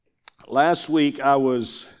Last week I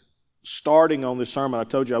was starting on this sermon. I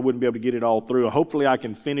told you I wouldn't be able to get it all through. Hopefully I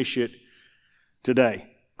can finish it today.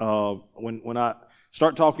 When I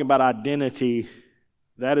start talking about identity,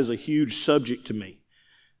 that is a huge subject to me.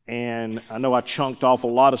 And I know I chunked off a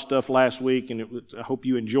lot of stuff last week, and I hope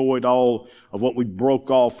you enjoyed all of what we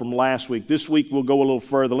broke off from last week. This week we'll go a little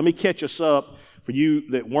further. Let me catch us up for you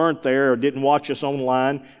that weren't there or didn't watch us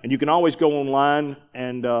online. And you can always go online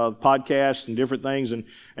and podcasts and different things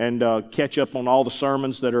and catch up on all the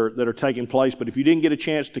sermons that are taking place. But if you didn't get a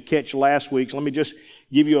chance to catch last week's, let me just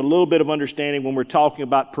give you a little bit of understanding when we're talking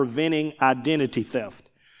about preventing identity theft.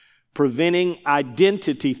 Preventing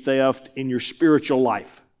identity theft in your spiritual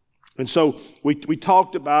life. And so we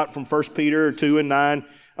talked about from 1 Peter 2 and 9,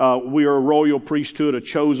 we are a royal priesthood, a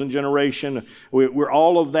chosen generation. We're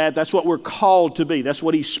all of that. That's what we're called to be. That's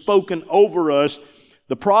what He's spoken over us.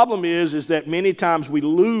 The problem is that many times we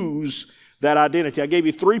lose that identity. I gave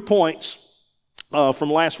you 3 points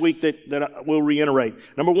from last week that I will reiterate.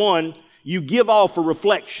 Number one, you give off a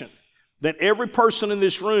reflection. That every person in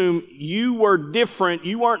this room, you were different.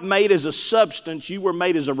 You weren't made as a substance. You were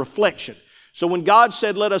made as a reflection. So when God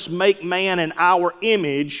said, let us make man in our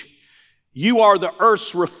image, you are the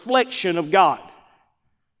earth's reflection of God.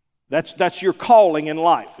 That's your calling in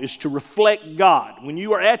life, is to reflect God. When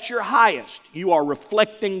you are at your highest, you are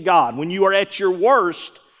reflecting God. When you are at your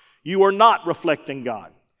worst, you are not reflecting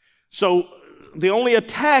God. So the only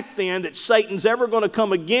attack then that Satan's ever going to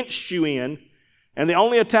come against you in, and the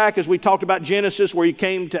only attack, as we talked about Genesis, where he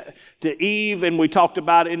came to Eve, and we talked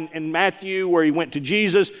about in Matthew, where he went to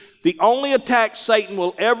Jesus, the only attack Satan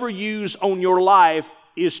will ever use on your life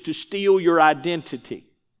is to steal your identity.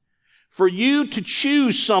 For you to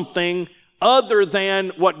choose something other than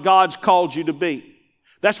what God's called you to be.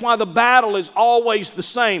 That's why the battle is always the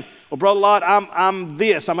same. Well, Brother Lott, I'm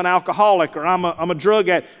this, I'm an alcoholic, or I'm a drug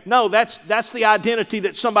addict. No, that's the identity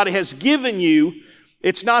that somebody has given you.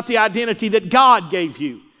 It's not the identity that God gave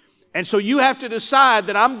you. And so you have to decide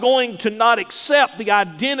that I'm going to not accept the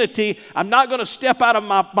identity. I'm not going to step out of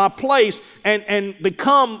my place and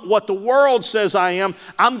become what the world says I am.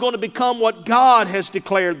 I'm going to become what God has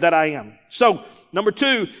declared that I am. So, number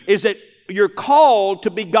 2 is that you're called to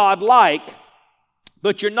be God-like,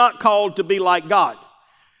 but you're not called to be like God.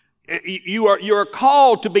 You're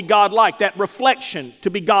called to be God-like, that reflection, to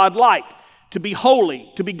be God-like, to be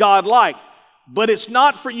holy, to be God-like. But it's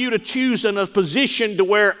not for you to choose in a position to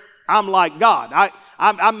where I'm like God.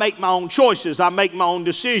 I make my own choices. I make my own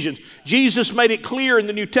decisions. Jesus made it clear in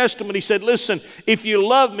the New Testament. He said, listen, if you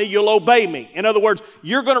love me, you'll obey me. In other words,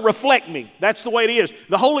 you're going to reflect me. That's the way it is.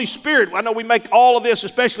 The Holy Spirit, I know we make all of this,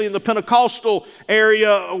 especially in the Pentecostal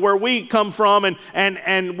area where we come from,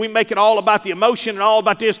 and we make it all about the emotion and all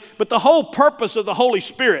about this. But the whole purpose of the Holy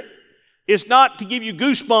Spirit is not to give you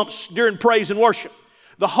goosebumps during praise and worship.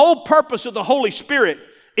 The whole purpose of the Holy Spirit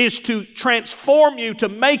is to transform you, to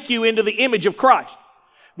make you into the image of Christ.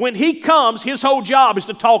 When He comes, His whole job is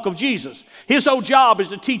to talk of Jesus. His whole job is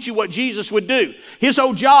to teach you what Jesus would do. His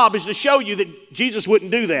whole job is to show you that Jesus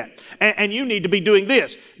wouldn't do that. And you need to be doing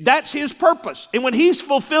this. That's His purpose. And when He's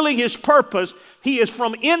fulfilling His purpose, He is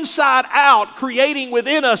from inside out creating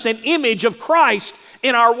within us an image of Christ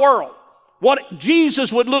in our world. What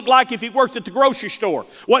Jesus would look like if He worked at the grocery store.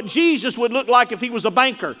 What Jesus would look like if He was a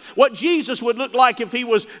banker. What Jesus would look like if He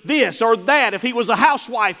was this or that, if He was a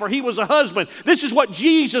housewife or He was a husband. This is what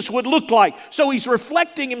Jesus would look like. So He's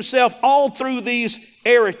reflecting Himself all through these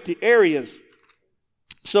areas.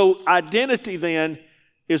 So identity then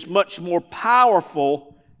is much more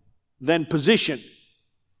powerful than position.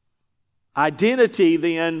 Identity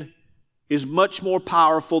then is much more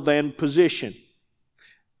powerful than position.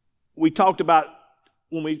 We talked about,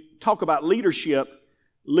 when we talk about leadership,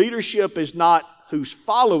 leadership is not who's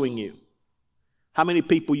following you, how many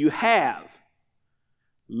people you have.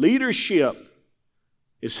 Leadership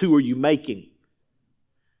is who are you making.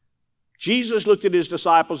 Jesus looked at His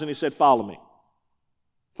disciples and He said, follow me.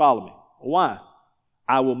 Follow me. Why?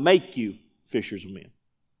 I will make you fishers of men.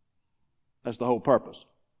 That's the whole purpose.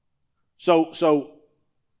 So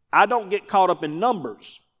I don't get caught up in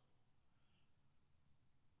numbers.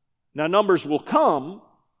 Now, numbers will come,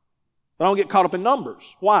 but I don't get caught up in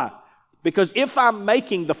numbers. Why? Because if I'm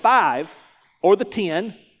making the 5 or the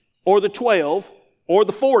 10 or the 12 or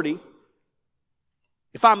the 40,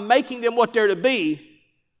 if I'm making them what they're to be,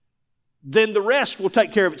 then the rest will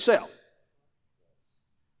take care of itself.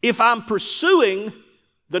 If I'm pursuing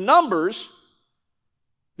the numbers,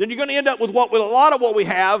 then you're going to end up with a lot of what we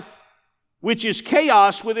have, which is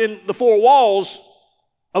chaos within the 4 walls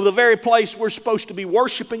of the very place we're supposed to be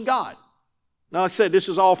worshiping God. Now, like I said, this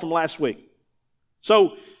is all from last week.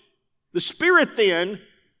 So, The Spirit then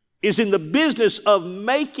is in the business of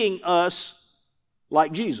making us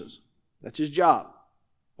like Jesus. That's His job.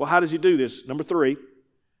 Well, how does He do this? Number 3,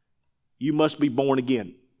 you must be born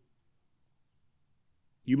again.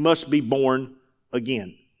 You must be born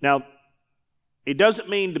again. Now, it doesn't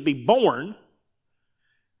mean to be born.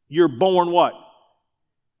 You're born what?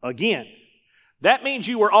 Again. That means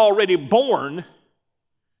you were already born,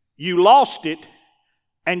 you lost it,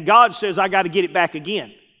 and God says, I got to get it back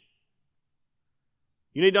again.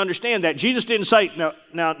 You need to understand that. Jesus didn't say,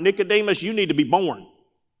 now, Nicodemus, you need to be born.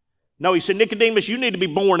 No, He said, Nicodemus, you need to be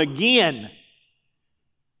born again.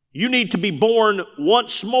 You need to be born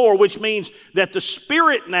once more, which means that the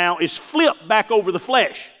Spirit now is flipped back over the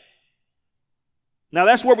flesh. Now,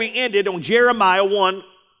 that's where we ended on Jeremiah 1,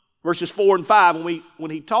 verses 4 and 5,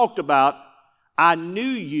 when he talked about, I knew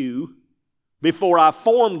you before I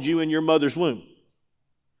formed you in your mother's womb.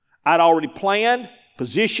 I'd already planned,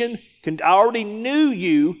 positioned, I already knew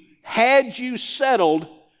you, had you settled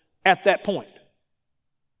at that point.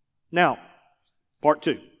 Now, part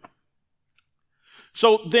 2.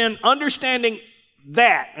 So then understanding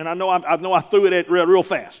that, and I know I threw it at real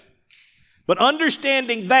fast, but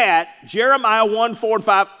understanding that, Jeremiah 1, 4 and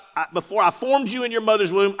 5, before I formed you in your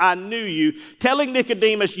mother's womb, I knew you. Telling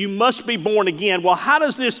Nicodemus, you must be born again. Well, how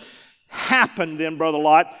does this happen then, Brother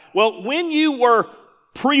Lot? Well, when you were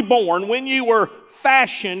pre-born, when you were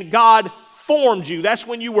fashioned, God formed you. That's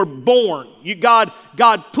when you were born. God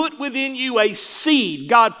put within you a seed.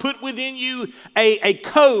 God put within you a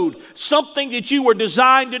code, something that you were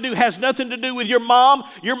designed to do. Has nothing to do with your mom.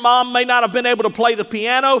 Your mom may not have been able to play the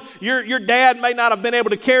piano. Your dad may not have been able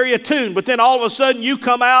to carry a tune. But then all of a sudden you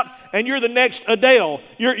come out and you're the next Adele.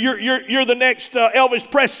 You're the next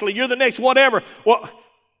Elvis Presley. You're the next whatever. Well,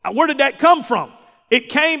 where did that come from? It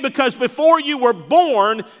came because before you were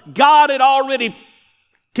born, God had already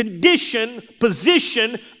conditioned,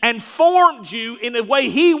 positioned, and formed you in the way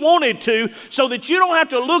He wanted to, so that you don't have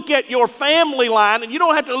to look at your family line and you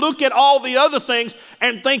don't have to look at all the other things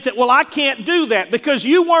and think that, well, I can't do that, because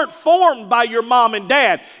you weren't formed by your mom and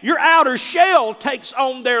dad. Your outer shell takes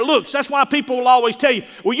on their looks. That's why people will always tell you,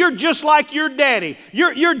 well, you're just like your daddy.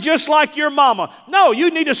 You're just like your mama. No, you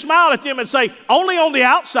need to smile at them and say, only on the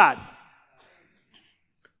outside.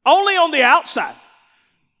 Only on the outside.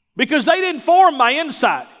 Because they didn't form my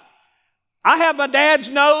inside. I have my dad's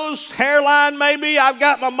nose, hairline maybe. I've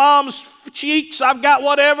got my mom's cheeks. I've got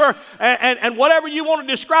whatever. And whatever you want to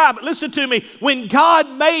describe. But listen to me. When God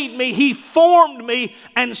made me, He formed me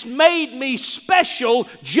and made me special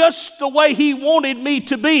just the way He wanted me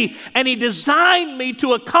to be. And He designed me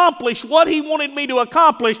to accomplish what He wanted me to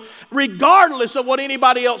accomplish, regardless of what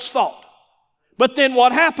anybody else thought. But then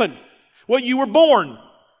what happened? Well, you were born.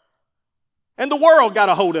 And the world got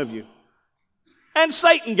a hold of you. And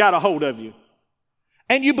Satan got a hold of you.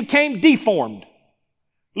 And you became deformed.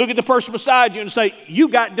 Look at the person beside you and say, you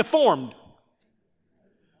got deformed.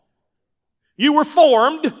 You were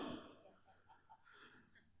formed.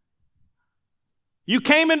 You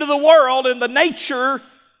came into the world, and the nature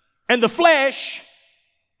and the flesh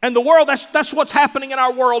and the world, that's what's happening in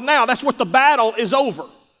our world now. That's what the battle is over.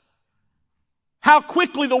 How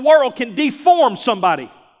quickly the world can deform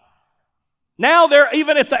somebody. Now they're,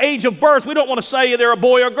 even at the age of birth, we don't want to say they're a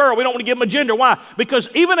boy or girl. We don't want to give them a gender. Why? Because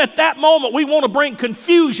even at that moment, we want to bring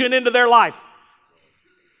confusion into their life.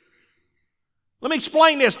 Let me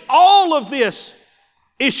explain this. All of this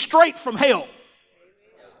is straight from hell.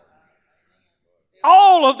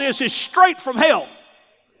 All of this is straight from hell.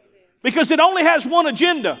 Because it only has one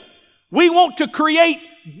agenda. We want to create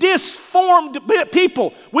disformed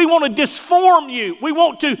people. We want to disform you. We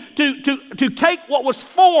want to take what was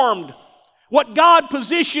formed, what God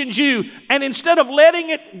positions you, and instead of letting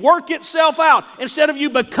it work itself out, instead of you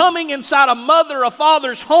becoming inside a mother or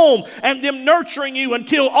father's home and them nurturing you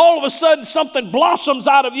until all of a sudden something blossoms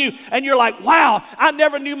out of you and you're like, wow, I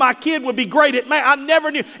never knew my kid would be great at math. I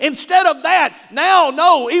never knew. Instead of that, now,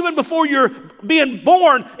 no, even before you're being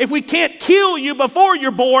born, if we can't kill you before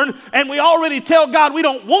you're born and we already tell God we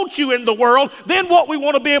don't want you in the world, then what we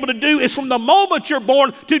want to be able to do is from the moment you're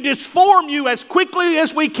born to disform you as quickly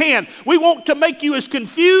as we can. We want to make you as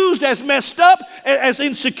confused, as messed up, as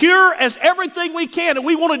insecure as everything we can, and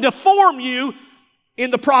we want to deform you in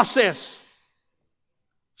the process.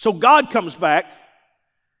 So God comes back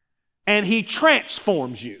and He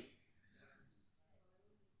transforms you.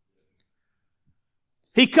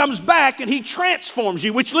 He comes back and He transforms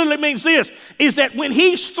you, which literally means this, is that when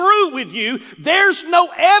He's through with you, there's no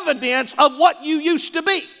evidence of what you used to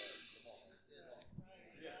be.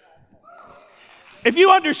 If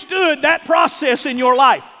you understood that process in your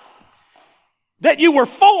life, that you were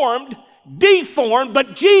formed, deformed,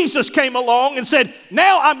 but Jesus came along and said,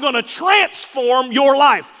 now I'm going to transform your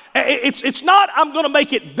life. It's not I'm going to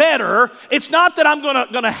make it better. It's not that I'm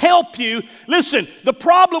going to help you. Listen, the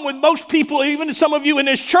problem with most people, even some of you in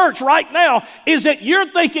this church right now, is that you're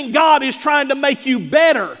thinking God is trying to make you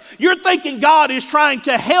better. You're thinking God is trying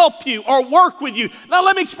to help you or work with you. Now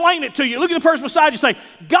let me explain it to you. Look at the person beside you and say,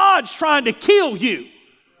 God's trying to kill you.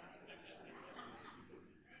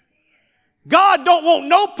 God don't want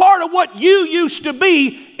no part of what you used to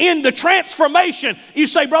be in the transformation. You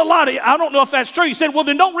say, Brother Lottie, I don't know if that's true. He said, well,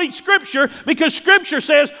 then don't read Scripture, because Scripture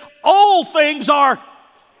says all things are,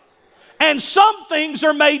 and some things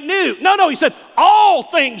are made new. No, he said all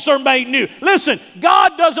things are made new. Listen,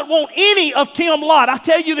 God doesn't want any of Tim Lott. I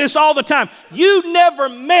tell you this all the time. You never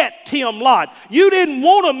met Tim Lott. You didn't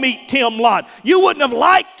want to meet Tim Lott. You wouldn't have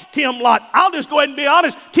liked Tim Lott. I'll just go ahead and be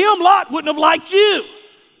honest. Tim Lott wouldn't have liked you.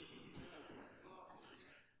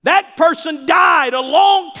 That person died a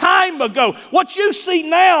long time ago. What you see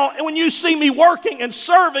now, and when you see me working and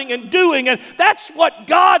serving and doing, and that's what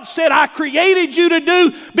God said I created you to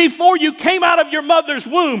do before you came out of your mother's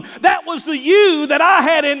womb. That was the you that I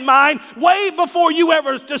had in mind way before you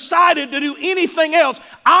ever decided to do anything else.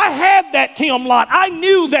 I had that Tim Lott. I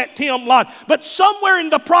knew that Tim Lott. But somewhere in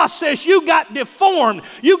the process, you got deformed.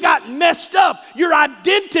 You got messed up. Your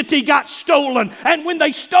identity got stolen. And when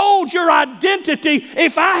they stole your identity,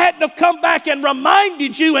 if I hadn't have come back and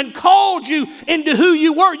reminded you and called you into who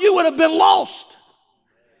you were, you would have been lost.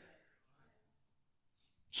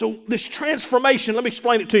 So this transformation, let me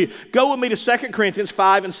explain it to you. Go with me to 2 Corinthians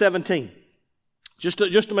 5 and 17. Just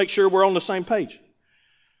to make sure we're on the same page.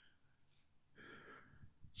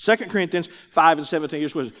 2 Corinthians 5 and 17.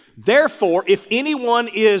 Here's what it is. Therefore, if anyone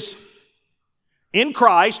is in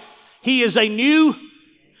Christ, he is a new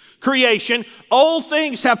creation. Old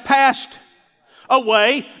things have passed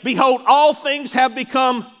away. Behold, all things have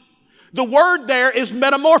become, the word there is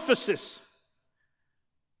metamorphosis.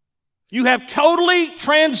 You have totally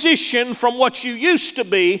transitioned from what you used to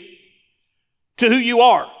be to who you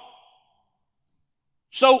are.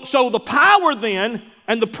 So the power then,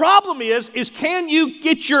 and the problem is can you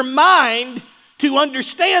get your mind to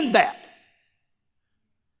understand that?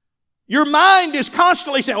 Your mind is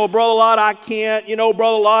constantly saying, oh, Brother Lott, I can't.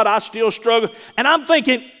 Brother Lott, I still struggle. And I'm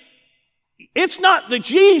thinking, it's not the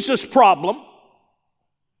Jesus problem.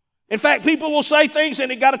 In fact, people will say things,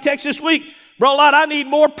 and they got a text this week, Brother Lott, I need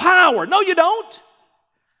more power. No, you don't.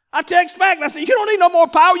 I text back and I say, you don't need no more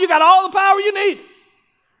power. You got all the power you need.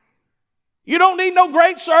 You don't need no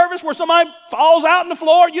great service where somebody falls out on the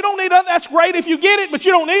floor. You don't need that. That's great if you get it, but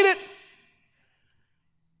you don't need it.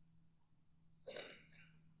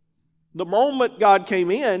 The moment God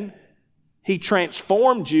came in, He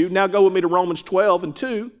transformed you. Now go with me to Romans 12 and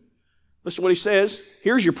 2. Listen to what he says.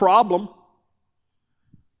 Here's your problem.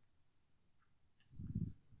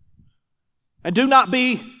 And do not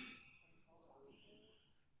be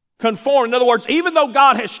conformed. In other words, even though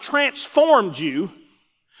God has transformed you,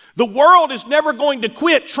 the world is never going to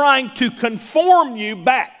quit trying to conform you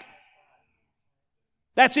back.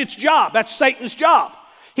 That's its job. That's Satan's job.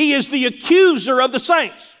 He is the accuser of the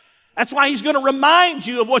saints. That's why he's going to remind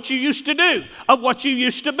you of what you used to do, of what you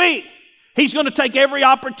used to be. He's going to take every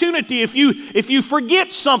opportunity. If you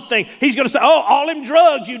forget something, he's going to say, oh, all them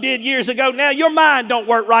drugs you did years ago, now your mind don't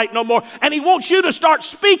work right no more. And he wants you to start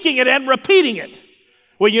speaking it and repeating it.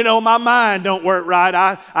 Well, my mind don't work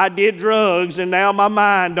right. I did drugs and now my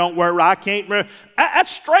mind don't work right. I can't remember. That's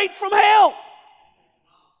straight from hell.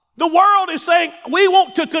 The world is saying, we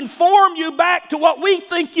want to conform you back to what we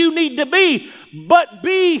think you need to be, but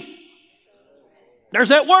be, there's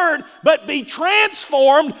that word, but be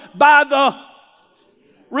transformed by the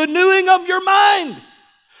renewing of your mind,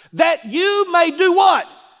 that you may do what?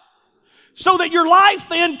 So that your life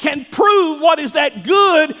then can prove what is that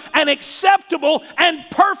good and acceptable and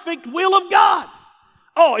perfect will of God.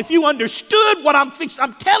 Oh, if you understood what I'm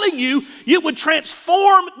telling you, you would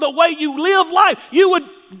transform the way you live life. You would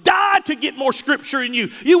die to get more scripture in you.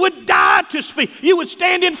 You would die to speak. You would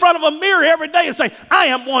stand in front of a mirror every day and say, I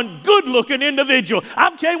am one good-looking individual.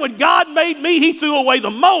 I'm telling you, when God made me, He threw away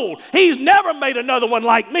the mold. He's never made another one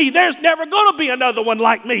like me. There's never going to be another one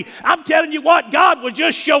like me. I'm telling you what, God was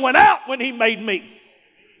just showing out when He made me.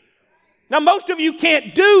 Now, most of you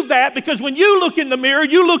can't do that because when you look in the mirror,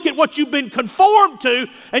 you look at what you've been conformed to,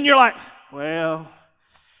 and you're like, well,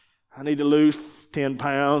 I need to lose 10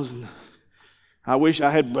 pounds, and I wish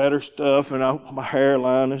I had better stuff, and my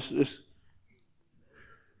hairline is just.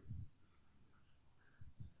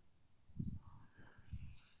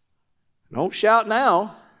 Don't shout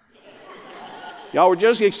now. Y'all were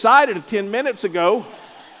just excited 10 minutes ago.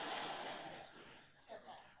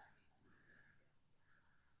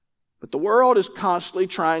 But the world is constantly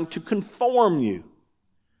trying to conform you.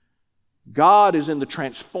 God is in the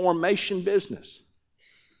transformation business.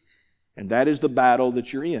 And that is the battle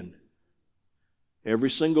that you're in. Every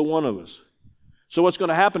single one of us. So what's going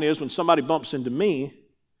to happen is when somebody bumps into me,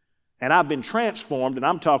 and I've been transformed, and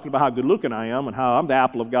I'm talking about how good looking I am, and how I'm the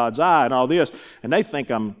apple of God's eye, and all this, and they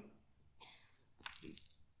think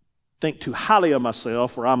think too highly of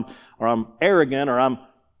myself, or I'm arrogant,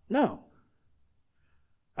 no.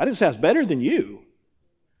 I didn't say I was better than you.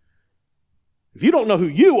 If you don't know who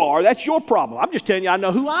you are, that's your problem. I'm just telling you I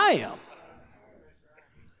know who I am.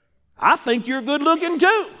 I think you're good looking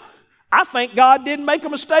too. I think God didn't make a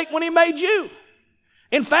mistake when He made you.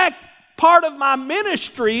 In fact, part of my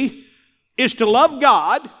ministry is to love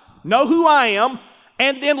God, know who I am,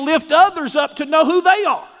 and then lift others up to know who they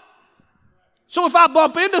are. So if I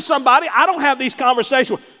bump into somebody, I don't have these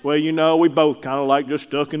conversations. Well, you know, we both kind of like just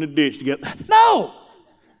stuck in the ditch together. No.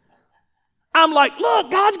 I'm like,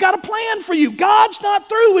 look, God's got a plan for you. God's not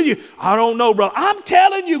through with you. I don't know, brother. I'm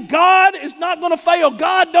telling you, God is not going to fail.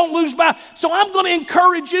 God don't lose by. So I'm going to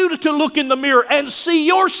encourage you to look in the mirror and see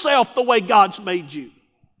yourself the way God's made you.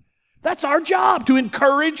 That's our job, to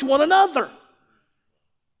encourage one another.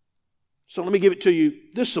 So let me give it to you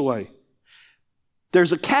this way.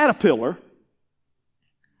 There's a caterpillar.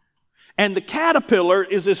 And the caterpillar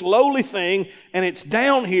is this lowly thing, and it's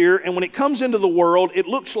down here, and when it comes into the world, it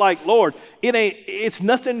looks like, Lord, it's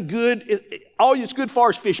nothing good. All it's good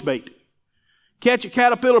for is fish bait. Catch a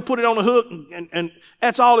caterpillar, put it on a hook, and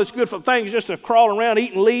that's all it's good for. Things just to crawl around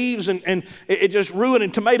eating leaves, and it just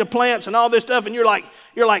ruining tomato plants and all this stuff, and you're like,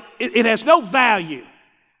 it has no value.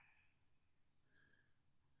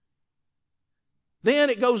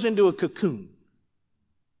 Then it goes into a cocoon.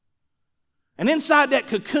 And inside that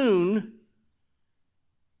cocoon,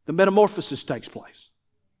 the metamorphosis takes place.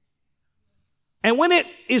 And when it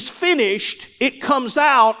is finished, it comes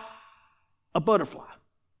out a butterfly.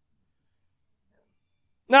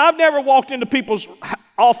 Now, I've never walked into people's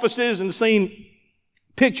offices and seen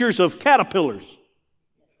pictures of caterpillars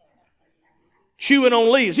chewing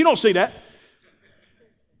on leaves. You don't see that.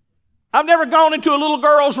 I've never gone into a little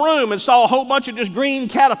girl's room and saw a whole bunch of just green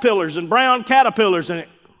caterpillars and brown caterpillars in it.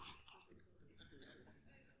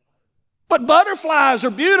 But butterflies are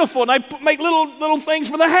beautiful, and they make little things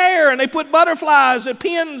for the hair, and they put butterflies and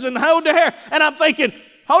pins and hold the hair. And I'm thinking,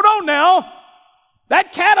 hold on now.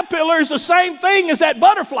 That caterpillar is the same thing as that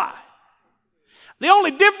butterfly. The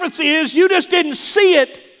only difference is you just didn't see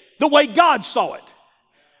it the way God saw it.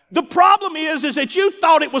 The problem is that you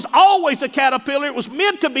thought it was always a caterpillar. It was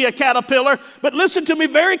meant to be a caterpillar. But listen to me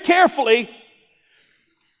very carefully.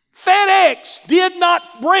 FedEx did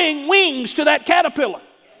not bring wings to that caterpillar.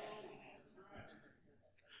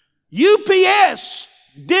 UPS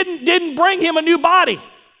didn't bring him a new body.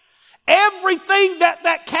 Everything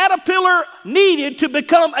that caterpillar needed to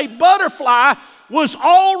become a butterfly was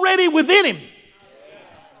already within him.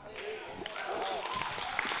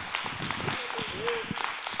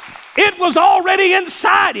 It was already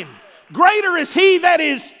inside him. Greater is He that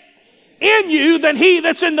is in you than he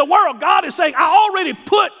that's in the world. God is saying, I already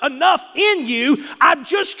put enough in you. I'm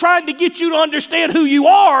just trying to get you to understand who you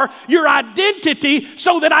are, your identity,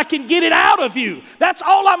 so that I can get it out of you. That's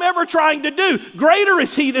all I'm ever trying to do. Greater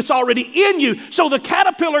is He that's already in you. So the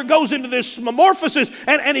caterpillar goes into this metamorphosis,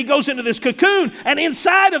 and he goes into this cocoon, and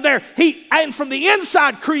inside of there, and from the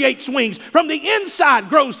inside creates wings. From the inside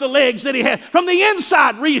grows the legs that he had. From the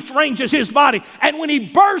inside rearranges his body. And when he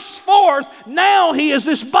bursts forth, now he is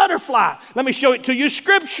this butterfly. Let me show it to you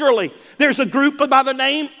scripturally. There's a group by the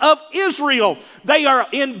name of Israel. They are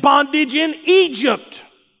in bondage in Egypt.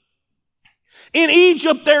 In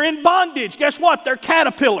Egypt, they're in bondage. Guess what? They're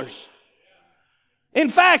caterpillars. In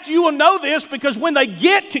fact, you will know this because when they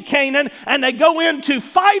get to Canaan and they go in to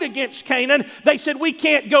fight against Canaan, they said, we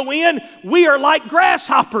can't go in. We are like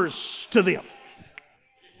grasshoppers to them.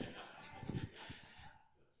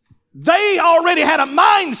 They already had a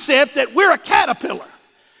mindset that we're a caterpillar.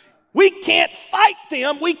 We can't fight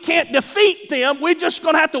them. We can't defeat them. We're just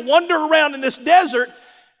going to have to wander around in this desert.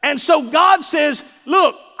 And so God says,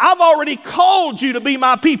 look, I've already called you to be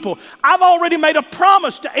my people. I've already made a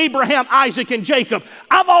promise to Abraham, Isaac, and Jacob.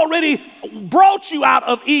 I've already brought you out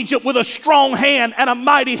of Egypt with a strong hand and a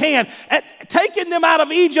mighty hand. And taking them out of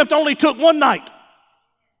Egypt only took one night.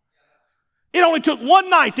 It only took one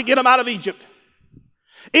night to get them out of Egypt.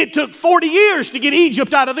 It took 40 years to get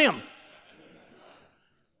Egypt out of them.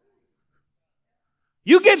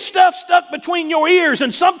 You get stuff stuck between your ears,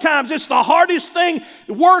 and sometimes it's the hardest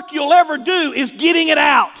work you'll ever do is getting it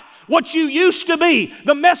out. What you used to be,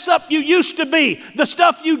 the mess up you used to be, the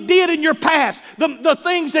stuff you did in your past, the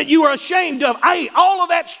things that you are ashamed of. All of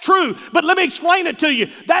that's true, but let me explain it to you.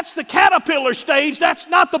 That's the caterpillar stage. That's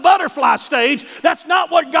not the butterfly stage. That's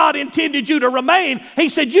not what God intended you to remain. He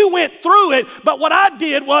said you went through it, but what I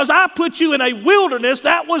did was I put you in a wilderness.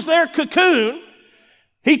 That was their cocoon.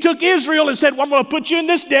 He took Israel and said, well, I'm going to put you in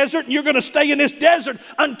this desert, and you're going to stay in this desert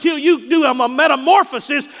until you do a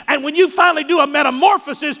metamorphosis. And when you finally do a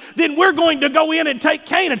metamorphosis, then we're going to go in and take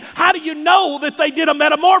Canaan. How do you know that they did a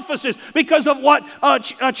metamorphosis? Because of what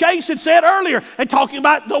Chase had said earlier and talking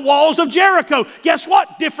about the walls of Jericho. Guess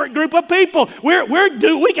what? Different group of people.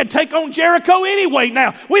 We can take on Jericho anyway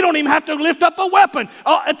now. We don't even have to lift up a weapon.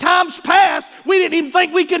 At times past, we didn't even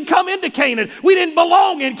think we could come into Canaan. We didn't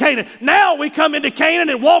belong in Canaan. Now we come into Canaan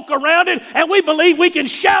and walk around it, and we believe we can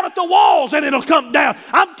shout at the walls and it'll come down.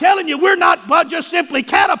 I'm telling you, we're not just simply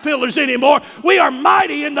caterpillars anymore. We are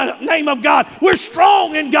mighty in the name of God. We're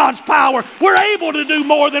strong in God's power. We're able to do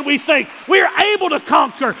more than we think. We're able to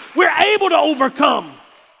conquer. We're able to overcome.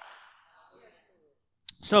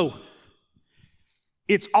 So,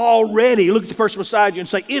 it's already, look at the person beside you and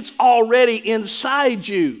say, it's already inside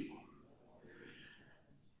you.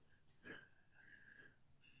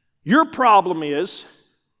 Your problem is,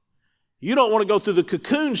 you don't want to go through the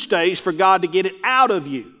cocoon stage for God to get it out of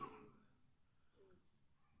you.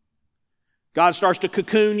 God starts to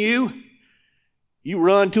cocoon you. You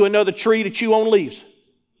run to another tree to chew on leaves.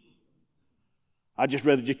 I'd just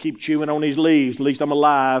rather just keep chewing on these leaves. At least I'm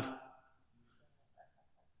alive.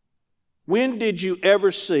 When have you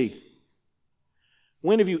ever seen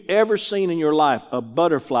in your life a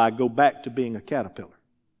butterfly go back to being a caterpillar?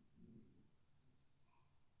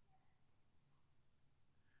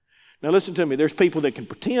 Now listen to me, there's people that can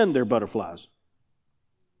pretend they're butterflies.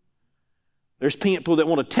 There's people that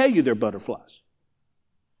want to tell you they're butterflies.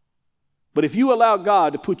 But if you allow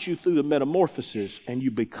God to put you through the metamorphosis and you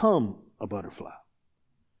become a butterfly,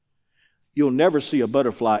 you'll never see a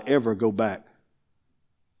butterfly ever go back.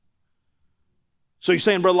 So you're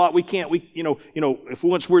saying, Brother Lott, if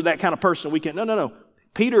once we're that kind of person, we can't. No.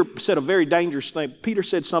 Peter said a very dangerous thing. Peter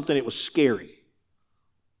said something that was scary.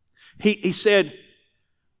 He said,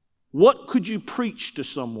 what could you preach to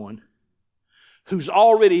someone who's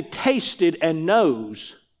already tasted and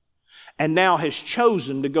knows and now has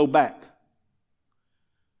chosen to go back?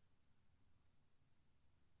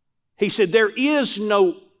 He said there is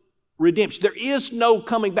no redemption. There is no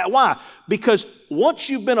coming back. Why? Because once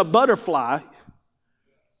you've been a butterfly,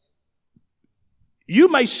 you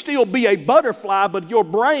may still be a butterfly, but your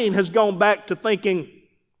brain has gone back to thinking,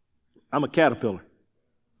 I'm a caterpillar.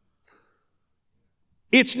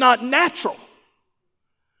 It's not natural.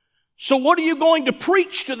 So what are you going to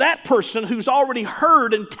preach to that person who's already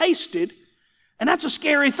heard and tasted? And that's a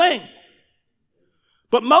scary thing.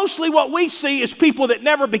 But mostly what we see is people that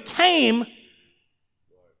never became.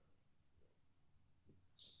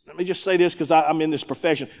 Let me just say this because I'm in this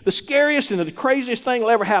profession. The scariest and the craziest thing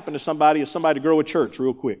that'll ever happen to somebody is somebody to grow a church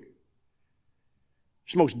real quick.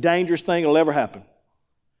 It's the most dangerous thing that'll ever happen.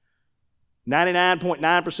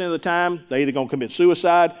 99.9% of the time, they're either going to commit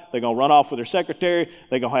suicide, they're going to run off with their secretary,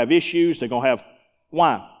 they're going to have issues, they're going to have...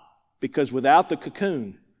 Why? Because without the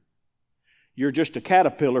cocoon, you're just a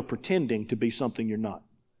caterpillar pretending to be something you're not.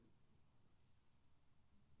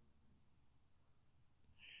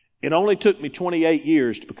 It only took me 28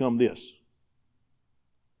 years to become this.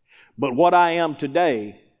 But what I am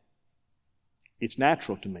today, it's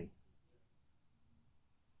natural to me.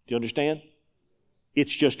 Do you understand?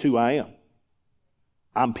 It's just who I am.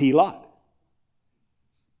 I'm P. Lott.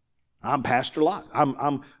 I'm Pastor Lott. I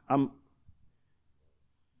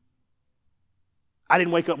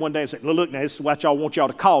didn't wake up one day and say, look now, this is what y'all want y'all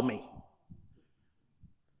to call me.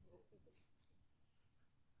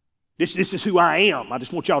 This is who I am. I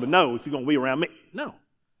just want y'all to know if you're going to be around me. No.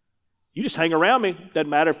 You just hang around me. Doesn't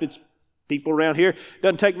matter if it's people around here.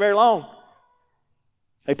 Doesn't take very long.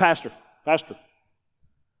 Hey, Pastor. I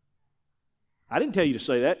didn't tell you to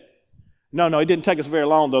say that. No, it didn't take us very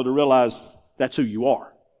long, though, to realize that's who you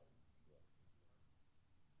are.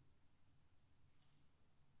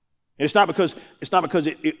 And it's not because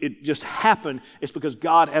it just happened. It's because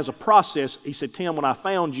God has a process. He said, Tim, when I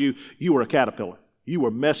found you, you were a caterpillar. You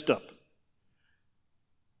were messed up.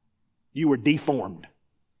 You were deformed.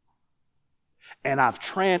 And I've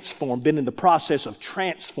been in the process of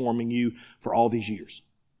transforming you for all these years.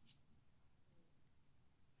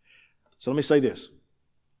 So let me say this.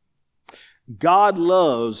 God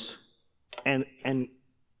loves and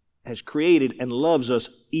has created and loves us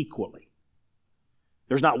equally.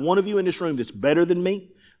 There's not one of you in this room that's better than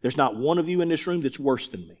me. There's not one of you in this room that's worse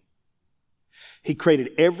than me. He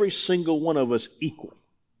created every single one of us equal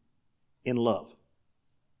in love.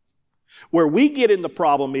 Where we get in the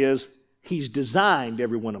problem is He's designed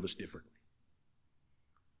every one of us differently.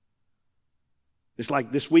 It's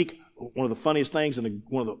like this week, one of the funniest things and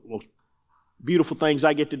one of the most beautiful things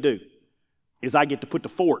I get to do is I get to put the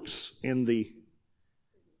forks in the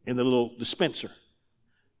little dispenser.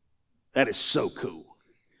 That is so cool.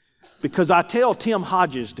 Because I tell Tim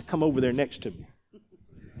Hodges to come over there next to me.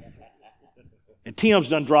 And Tim's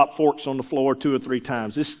done dropped forks on the floor 2 or 3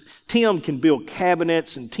 times. Tim can build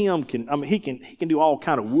cabinets, and he can do all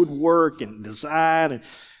kind of woodwork and design.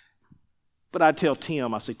 But I tell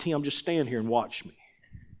Tim, I say, Tim, just stand here and watch me.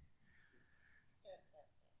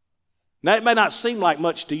 Now, it may not seem like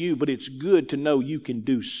much to you, but it's good to know you can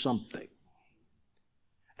do something.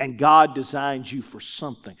 And God designed you for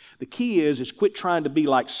something. The key is quit trying to be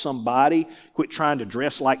like somebody, quit trying to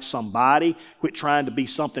dress like somebody, quit trying to be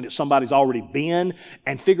something that somebody's already been,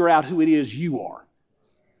 and figure out who it is you are.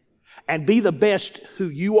 And be the best who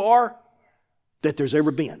you are that there's ever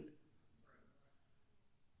been.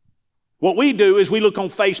 What we do is we look on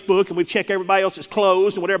Facebook and we check everybody else's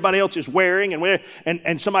clothes and what everybody else is wearing,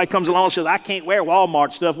 and somebody comes along and says, I can't wear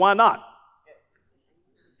Walmart stuff. Why not?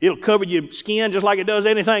 It'll cover your skin just like it does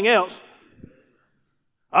anything else.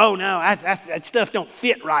 Oh, no, that stuff don't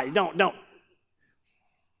fit right. Don't.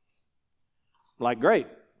 Like, great.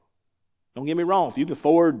 Don't get me wrong. If you can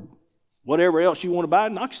afford whatever else you want to buy,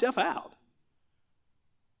 knock yourself out.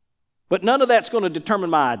 But none of that's going to determine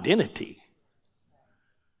my identity.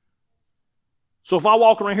 So if I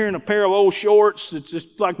walk around here in a pair of old shorts that's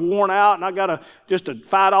just like worn out and I got just a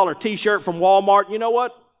 $5 t-shirt from Walmart, you know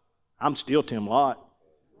what? I'm still Tim Lott.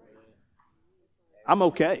 I'm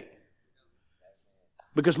okay.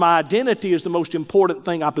 Because my identity is the most important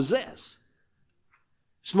thing I possess.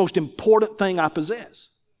 It's the most important thing I possess.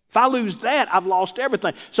 If I lose that, I've lost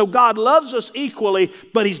everything. So God loves us equally,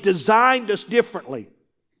 but He's designed us differently.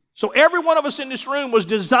 So every one of us in this room was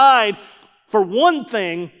designed for one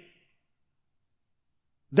thing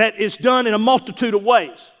that is done in a multitude of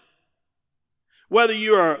ways. Whether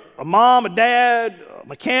you're a mom, a dad, a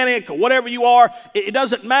mechanic, or whatever you are, it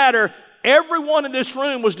doesn't matter. Everyone in this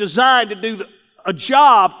room was designed to do a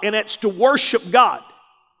job, and it's to worship God.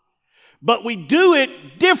 But we do it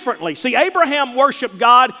differently. See, Abraham worshiped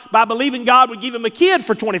God by believing God would give him a kid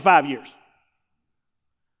for 25 years.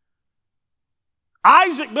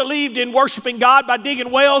 Isaac believed in worshiping God by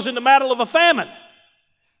digging wells in the middle of a famine.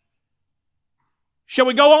 Shall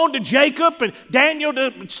we go on to Jacob? And Daniel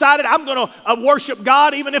decided, I'm going to worship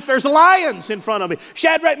God even if there's lions in front of me.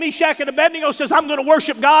 Shadrach, Meshach, and Abednego says, I'm going to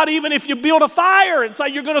worship God even if you build a fire and say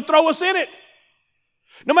you're going to throw us in it.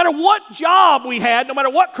 No matter what job we had, no matter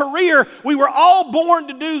what career, we were all born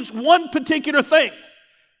to do one particular thing.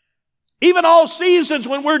 Even all seasons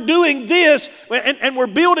when we're doing this and we're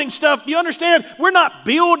building stuff, do you understand? We're not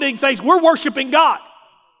building things, we're worshiping God.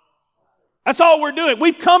 That's all we're doing.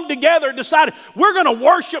 We've come together and decided we're going to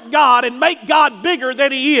worship God and make God bigger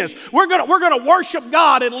than He is. We're going to worship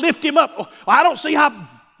God and lift Him up. Well, I don't see how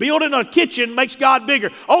building a kitchen makes God bigger.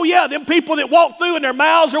 Oh yeah, them people that walk through and their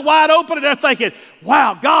mouths are wide open and they're thinking,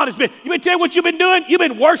 wow, God has been, you been tell you what you've been doing? You've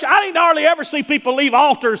been worshiping. I didn't hardly ever see people leave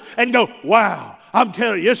altars and go, wow. I'm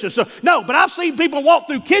telling you, this is so. No, but I've seen people walk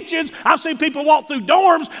through kitchens. I've seen people walk through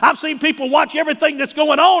dorms. I've seen people watch everything that's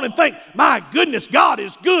going on and think, my goodness, God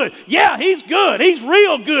is good. Yeah, He's good. He's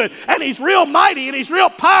real good. And He's real mighty. And He's real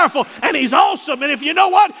powerful. And He's awesome. And if you know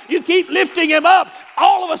what? You keep lifting Him up,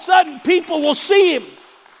 all of a sudden people will see Him.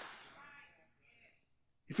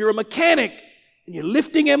 If you're a mechanic and you're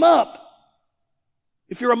lifting Him up,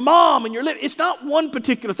 if you're a mom and it's not one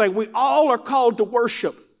particular thing. We all are called to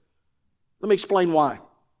worship. Let me explain why.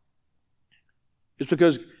 It's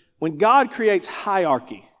because when God creates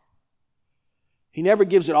hierarchy, He never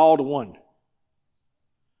gives it all to one.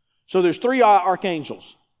 So there's 3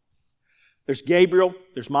 archangels. There's Gabriel,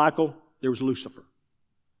 there's Michael, there's Lucifer.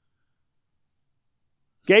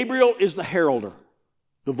 Gabriel is the heralder,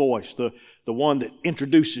 the voice, the one that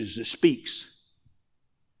introduces, that speaks.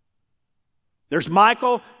 There's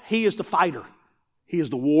Michael, he is the fighter. He is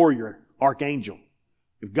the warrior, archangel.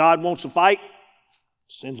 If God wants to fight,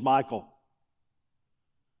 sends Michael.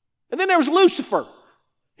 And then there was Lucifer.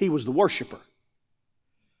 He was the worshiper.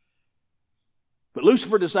 But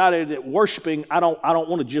Lucifer decided that worshiping, I don't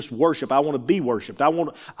want to just worship. I want to be worshiped. I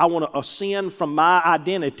want to ascend from my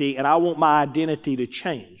identity, and I want my identity to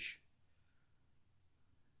change.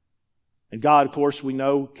 And God, of course, we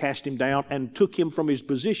know, cast him down and took him from his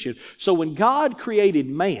position. So when God created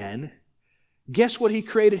man, guess what he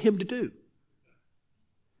created him to do?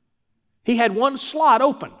 He had one slot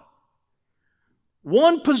open.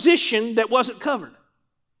 One position that wasn't covered.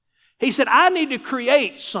 He said, I need to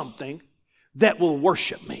create something that will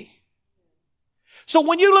worship me. So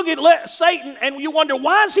when you look at Satan and you wonder,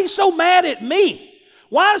 why is he so mad at me?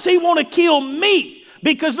 Why does he want to kill me?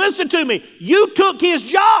 Because listen to me, you took his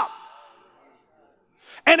job.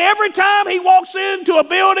 And every time he walks into a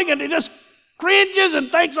building and he just cringes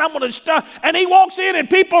and thinks I'm going to stop, and he walks in and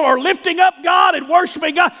people are lifting up God and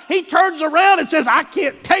worshiping God, he turns around and says, I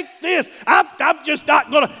can't take this. I'm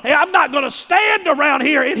not going to stand around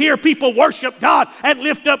here and hear people worship God and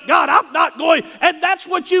lift up God. I'm not going. And that's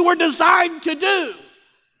what you were designed to do.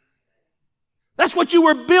 That's what you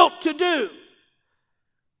were built to do.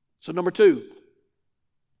 So number 2,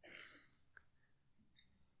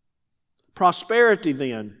 prosperity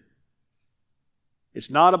then,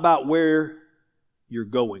 it's not about where you're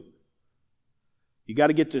going. You got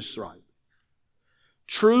to get this right.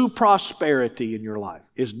 True prosperity in your life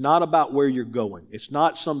is not about where you're going. It's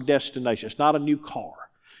not some destination. It's not a new car.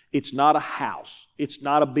 It's not a house. It's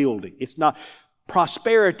not a building. It's not.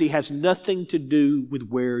 Prosperity has nothing to do with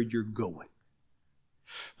where you're going.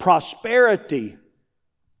 Prosperity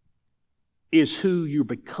is who you're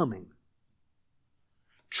becoming.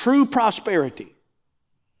 True prosperity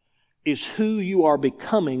is who you are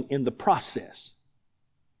becoming in the process.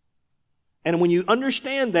 And when you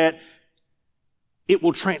understand that, it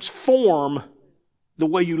will transform the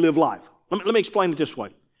way you live life. Let me explain it this way.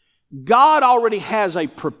 God already has a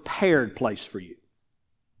prepared place for you.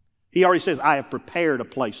 He already says, I have prepared a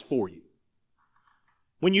place for you.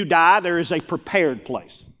 When you die, there is a prepared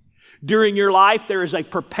place. During your life, there is a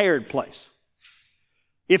prepared place.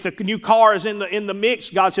 If a new car is in the mix,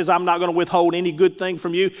 God says, I'm not going to withhold any good thing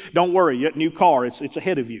from you. Don't worry, a new car, it's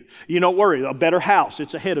ahead of you. You don't worry, a better house,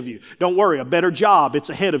 it's ahead of you. Don't worry, a better job, it's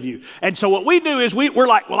ahead of you. And so what we do is we're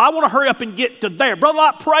like, well, I want to hurry up and get to there. Brother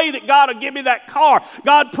Lot, pray that God will give me that car.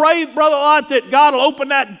 God, pray, Brother Lot, that God will open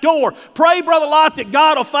that door. Pray, Brother Lot, that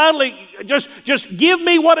God will finally just give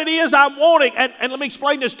me what it is I'm wanting. And let me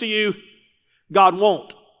explain this to you. God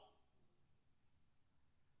won't.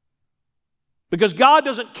 Because God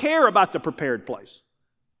doesn't care about the prepared place.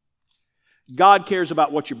 God cares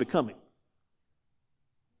about what you're becoming.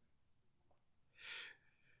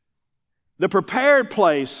 The prepared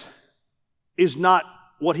place is not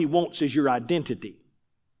what He wants as your identity.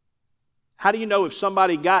 How do you know if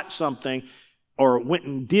somebody got something or went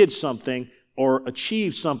and did something or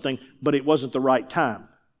achieved something but it wasn't the right time?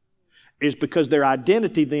 It's because their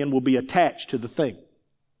identity then will be attached to the thing.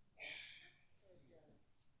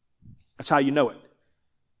 That's how you know it.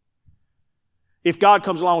 If God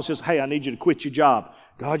comes along and says, hey, I need you to quit your job.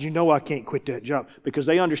 God, you know I can't quit that job. Because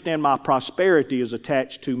they understand my prosperity is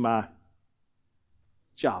attached to my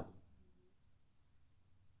job.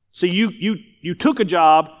 See, you took a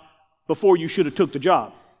job before you should have took the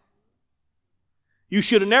job. You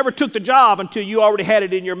should have never took the job until you already had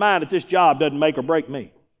it in your mind that this job doesn't make or break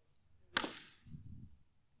me.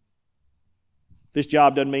 This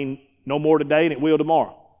job doesn't mean no more today and it will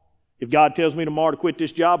tomorrow. If God tells me tomorrow to quit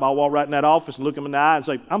this job, I'll walk right in that office and look him in the eye and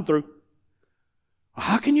say, I'm through.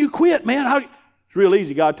 How can you quit, man? It's real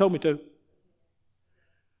easy. God told me to.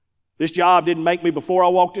 This job didn't make me before I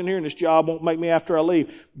walked in here, and this job won't make me after I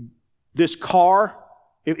leave. This car,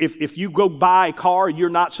 if you go buy a car you're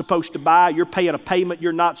not supposed to buy, you're paying a payment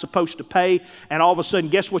you're not supposed to pay, and all of a sudden,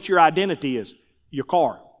 guess what your identity is? Your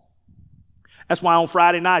car. That's why on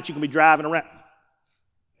Friday nights you can be driving around,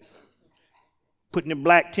 putting in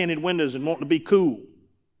black tinted windows and wanting to be cool.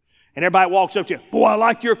 And everybody walks up to you, boy, I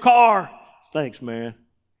like your car. Thanks, man. And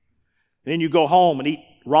then you go home and eat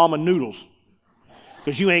ramen noodles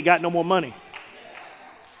because you ain't got no more money.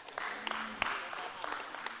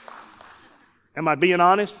 Am I being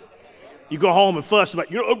honest? You go home and fuss about,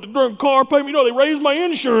 the darn car payment, they raised my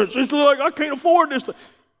insurance. It's like, I can't afford this.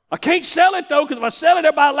 I can't sell it, though, because if I sell it,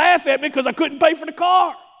 everybody laugh at me because I couldn't pay for the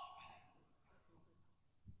car.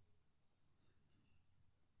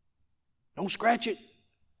 Don't scratch it.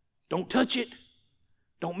 Don't touch it.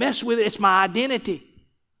 Don't mess with it. It's my identity.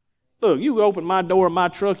 Look, you open my door of my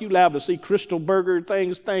truck, you liable to see Crystal Burger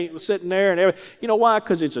things sitting there and everything. You know why?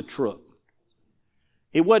 Because it's a truck.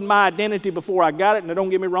 It wasn't my identity before I got it, and don't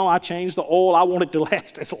get me wrong, I changed the oil. I want it to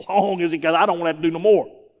last as long as it goes. I don't want to have to do no more.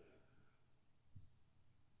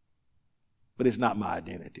 But it's not my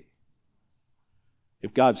identity.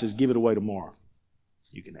 If God says, give it away tomorrow,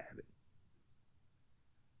 you can have it.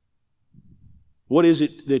 What is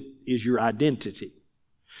it that is your identity?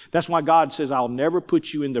 That's why God says, I'll never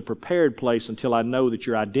put you in the prepared place until I know that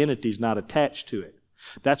your identity is not attached to it.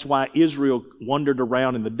 That's why Israel wandered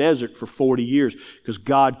around in the desert for 40 years, because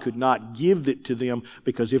God could not give it to them,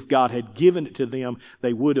 because if God had given it to them,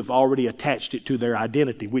 they would have already attached it to their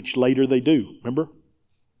identity, which later they do. Remember?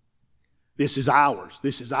 This is ours.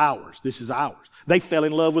 This is ours. This is ours. They fell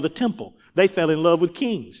in love with a temple. They fell in love with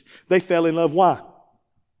kings. They fell in love. Why?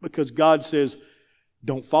 Because God says,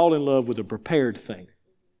 don't fall in love with a prepared thing.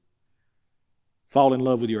 Fall in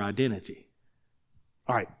love with your identity.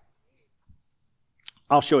 All right.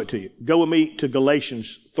 I'll show it to you. Go with me to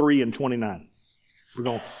Galatians 3 and 29. We're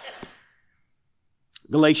going.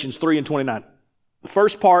 Galatians 3 and 29. The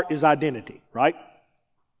first part is identity, right?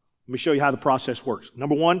 Let me show you how the process works.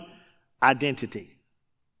 Number one, identity.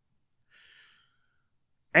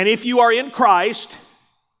 And if you are in Christ,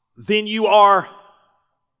 then you are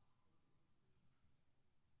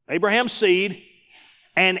Abraham's seed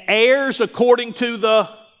and heirs according to the...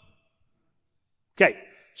 Okay,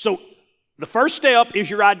 so the first step is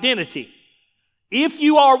your identity. If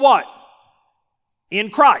you are what? In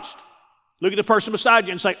Christ. Look at the person beside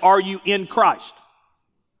you and say, are you in Christ?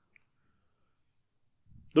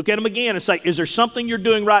 Look at them again and say, is there something you're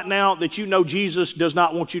doing right now that you know Jesus does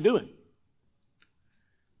not want you doing?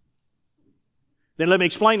 Then let me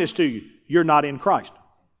explain this to you. You're not in Christ.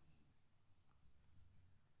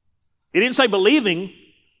 It didn't say believing.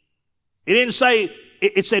 It didn't say,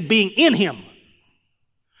 it said being in Him.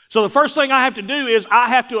 So the first thing I have to do is I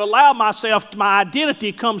have to allow myself, my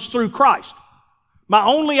identity comes through Christ. My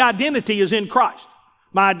only identity is in Christ.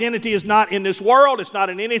 My identity is not in this world. It's not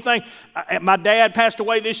in anything. My dad passed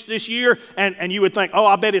away this year, and you would think, oh,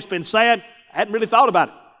 I bet it's been sad. I hadn't really thought about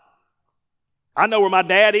it. I know where my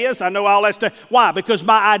dad is. I know all that stuff. Why? Because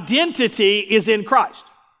my identity is in Christ.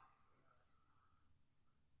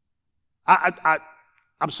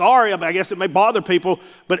 I'm sorry. I guess it may bother people,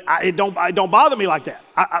 but it don't bother me like that.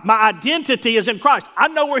 My identity is in Christ. I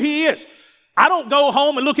know where He is. I don't go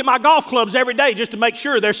home and look at my golf clubs every day just to make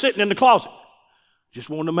sure they're sitting in the closet. Just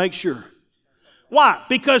wanted to make sure. Why?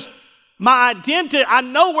 Because my identity, I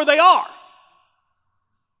know where they are.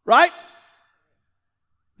 Right?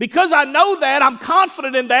 Because I know that, I'm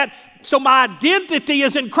confident in that, so my identity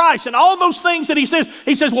is in Christ. And all those things that He says,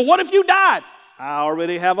 well, what if you died? I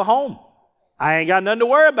already have a home. I ain't got nothing to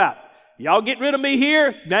worry about. Y'all get rid of me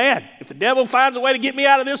here? Dad, if the devil finds a way to get me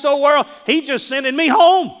out of this old world, he's just sending me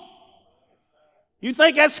home. You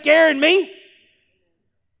think that's scaring me?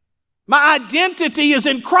 My identity is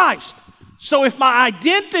in Christ. So if my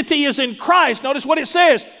identity is in Christ, notice what it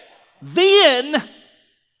says, then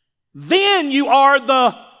you are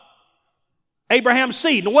the Abraham's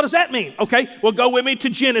seed. Now what does that mean? Okay, well go with me to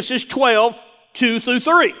Genesis 12, 2 through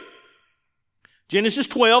 3. Genesis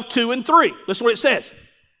 12, 2 and 3. Listen what it says.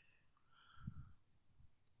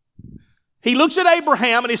 He looks at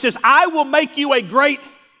Abraham and he says, I will make you a great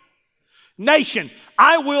nation.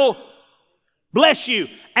 I will bless you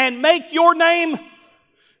and make your name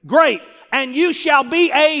great, and you shall be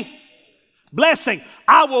a blessing.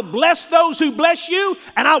 I will bless those who bless you,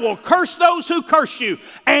 and I will curse those who curse you.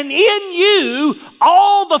 And in you,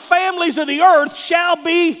 all the families of the earth shall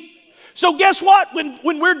be. So guess what?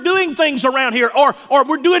 When we're doing things around here, or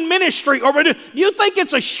we're doing ministry, do you think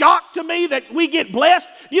it's a shock to me that we get blessed?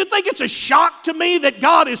 Do you think it's a shock to me that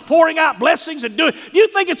God is pouring out blessings and doing? Do you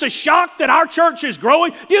think it's a shock that our church is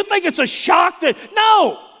growing? Do you think it's a shock that,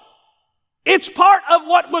 no. It's part of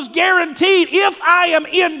what was guaranteed. If I am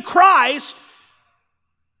in Christ,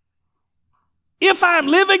 if I'm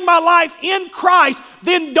living my life in Christ,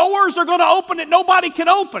 then doors are going to open that nobody can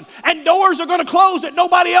open. And doors are going to close that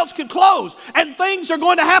nobody else can close. And things are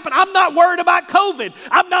going to happen. I'm not worried about COVID.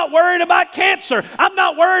 I'm not worried about cancer. I'm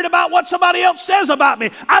not worried about what somebody else says about me.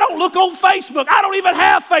 I don't look on Facebook. I don't even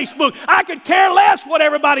have Facebook. I could care less what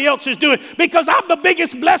everybody else is doing, because I'm the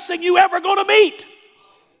biggest blessing you ever going to meet.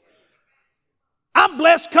 I'm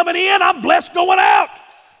blessed coming in. I'm blessed going out.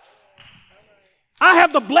 I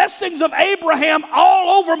have the blessings of Abraham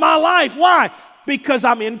all over my life. Why? Because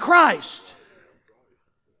I'm in Christ.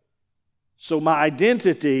 So my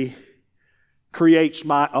identity creates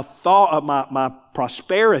my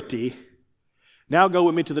prosperity. Now go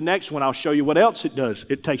with me to the next one. I'll show you what else it does.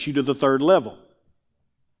 It takes you to the third level.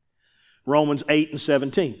 Romans 8 and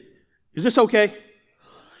 17. Is this okay?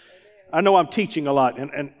 I know I'm teaching a lot,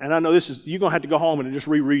 and I know this is, you're going to have to go home and just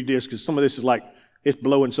reread this, because some of this is like, it's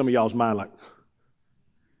blowing some of y'all's mind like,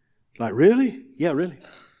 really? Yeah, really.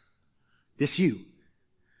 This you.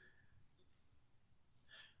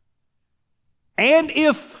 And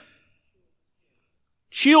if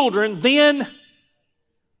children, then,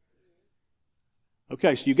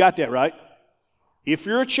 Okay, so you got that right. If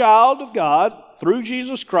you're a child of God through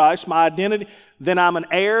Jesus Christ, my identity, then I'm an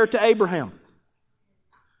heir to Abraham.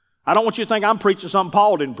 I don't want you to think I'm preaching something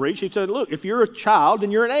Paul didn't preach. He said, look, if you're a child,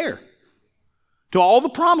 then you're an heir to all the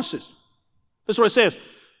promises. This is what it says.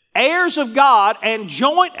 Heirs of God and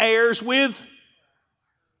joint heirs with,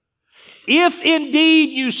 if indeed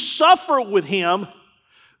you suffer with him,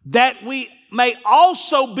 that we may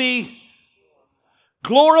also be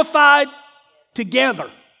glorified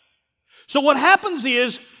together. So what happens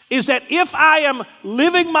is that if I am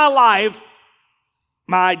living my life,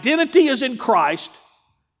 my identity is in Christ,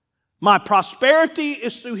 my prosperity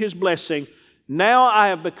is through His blessing, now I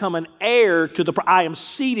have become an heir to I am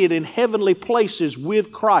seated in heavenly places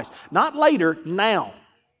with Christ. Not later, now.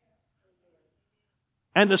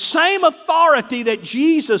 And the same authority that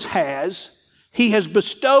Jesus has, He has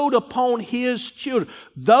bestowed upon His children.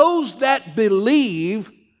 Those that believe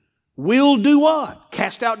will do what?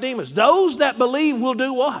 Cast out demons. Those that believe will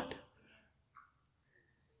do what?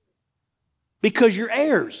 Because you're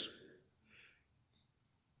heirs.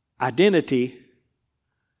 Identity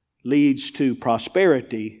leads to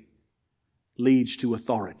prosperity, leads to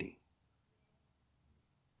authority.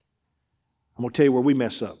 I'm going to tell you where we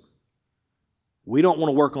mess up. We don't want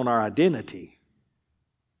to work on our identity.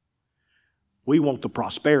 We want the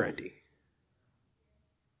prosperity.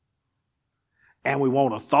 And we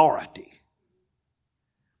want authority.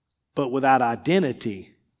 But without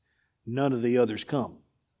identity, none of the others come.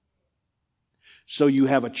 So you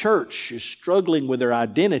have a church who's struggling with their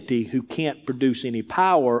identity who can't produce any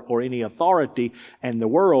power or any authority, and the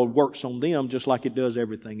world works on them just like it does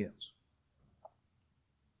everything else.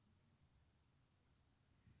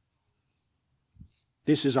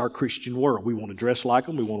 This is our Christian world. We want to dress like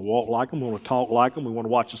them. We want to walk like them. We want to talk like them. We want to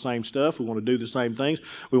watch the same stuff. We want to do the same things.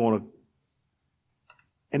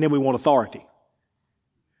 And then we want authority.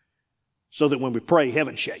 So that when we pray,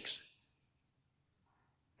 heaven shakes.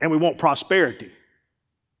 And we want prosperity.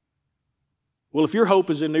 Well, if your hope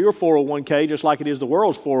is in your 401k just like it is the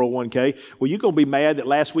world's 401k, well, you're going to be mad that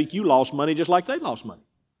last week you lost money just like they lost money.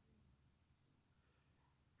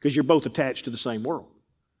 Because you're both attached to the same world.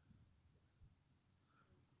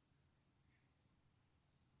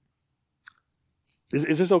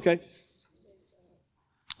 Is this okay?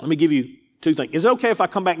 Let me give you two things. Is it okay if I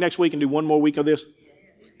come back next week and do one more week of this?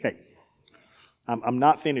 Okay. I'm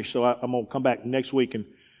not finished, so I'm going to come back next week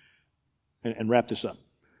and wrap this up.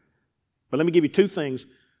 But let me give you two things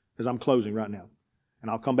as I'm closing right now. And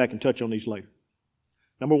I'll come back and touch on these later.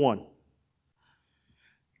 Number one,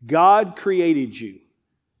 God created you.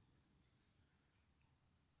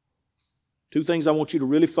 Two things I want you to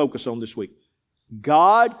really focus on this week.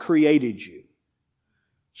 God created you,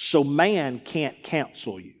 so man can't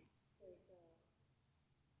cancel you.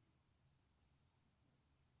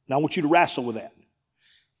 Now I want you to wrestle with that.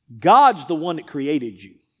 God's the one that created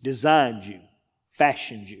you, designed you,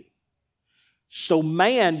 fashioned you. So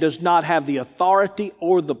man does not have the authority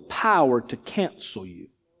or the power to cancel you.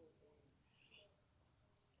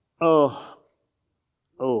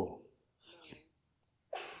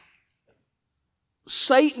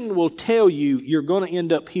 Satan will tell you, you're going to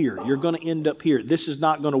end up here. You're going to end up here. This is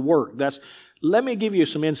not going to work. Let me give you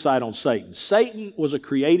some insight on Satan. Satan was a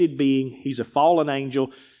created being. He's a fallen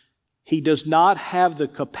angel. He does not have the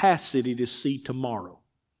capacity to see tomorrow.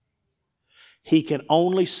 He can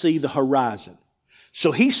only see the horizon.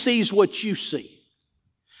 So he sees what you see.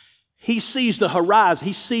 He sees the horizon.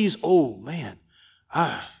 He sees, oh man.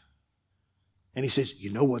 And he says, you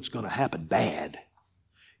know what's going to happen? Bad.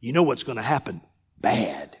 You know what's going to happen?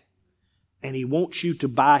 Bad. And he wants you to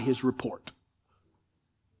buy his report.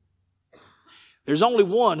 There's only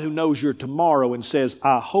one who knows your tomorrow and says,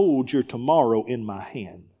 I hold your tomorrow in my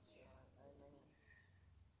hand.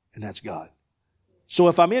 And that's God. So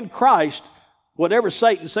if I'm in Christ, whatever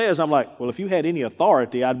Satan says, I'm like, well, if you had any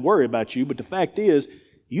authority, I'd worry about you. But the fact is,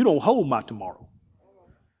 you don't hold my tomorrow.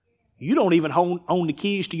 You don't even own the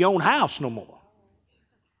keys to your own house no more.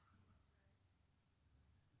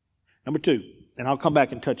 Number two, and I'll come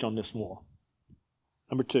back and touch on this more.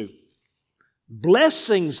 Number two,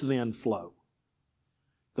 blessings then flow.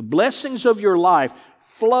 The blessings of your life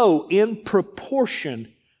flow in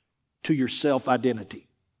proportion to your self-identity.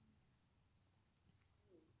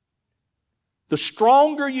 The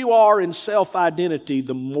stronger you are in self-identity,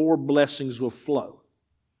 the more blessings will flow.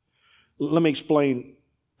 Let me explain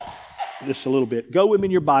this a little bit. Go with me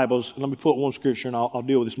in your Bibles, and let me put one scripture, and I'll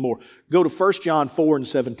deal with this more. Go to 1 John 4 and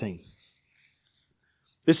 17.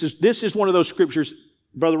 This is one of those scriptures,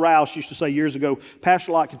 Brother Rouse used to say years ago,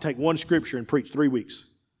 Pastor Locke can take one scripture and preach 3 weeks.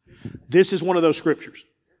 This is one of those scriptures.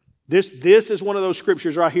 This is one of those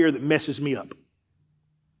scriptures right here that messes me up.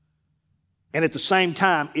 And at the same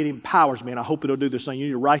time, it empowers me, and I hope it'll do this thing. You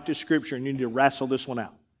need to write this scripture and you need to wrestle this one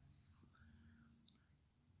out.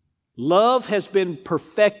 Love has been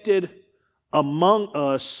perfected among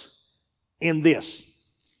us in this.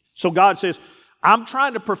 So God says, I'm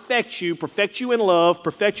trying to perfect you in love,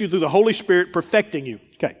 perfect you through the Holy Spirit, perfecting you.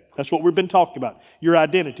 Okay, that's what we've been talking about. Your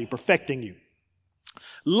identity, perfecting you.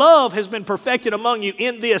 Love has been perfected among you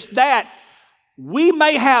in this, that we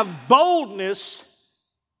may have boldness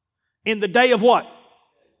in the day of what?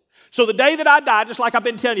 So the day that I die, just like I've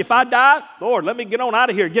been telling you, if I die, Lord, let me get on out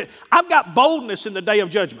of here. I've got boldness in the day of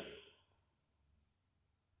judgment.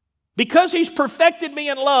 Because He's perfected me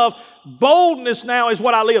in love, boldness now is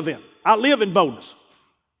what I live in. I live in boldness.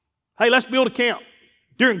 Hey, let's build a camp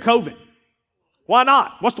during COVID. Why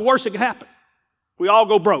not? What's the worst that can happen? We all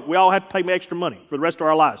go broke. We all have to pay extra money for the rest of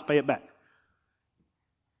our lives, pay it back.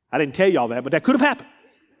 I didn't tell you all that, but that could have happened.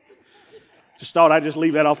 Just thought I'd just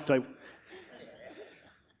leave that off the table.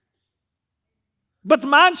 But the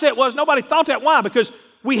mindset was nobody thought that. Why? Because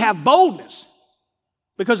we have boldness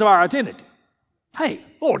because of our identity. Hey,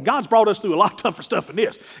 Lord, God's brought us through a lot tougher stuff than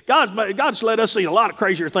this. God's let us see a lot of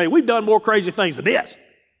crazier things. We've done more crazy things than this.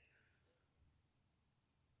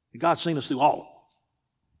 And God's seen us through all of them.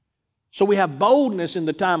 So we have boldness in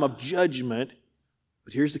the time of judgment.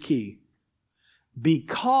 But here's the key.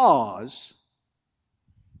 Because,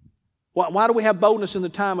 why do we have boldness in the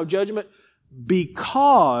time of judgment?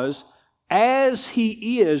 Because as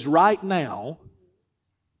He is right now.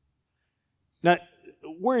 Now,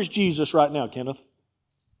 where's Jesus right now, Kenneth?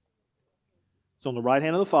 He's on the right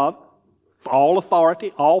hand of the Father. All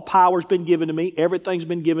authority, all power's been given to me. Everything's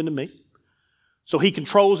been given to me. So He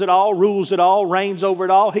controls it all, rules it all, reigns over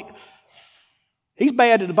it all. He's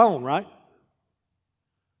bad to the bone, right?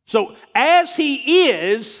 So as He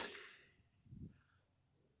is,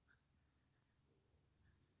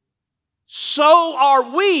 so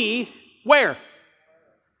are we, where?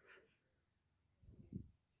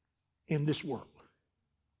 In this world.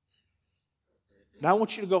 Now I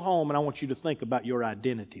want you to go home and I want you to think about your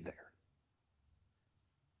identity there.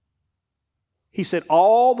 He said,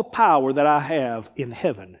 all the power that I have in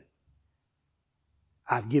heaven,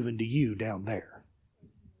 I've given to you down there.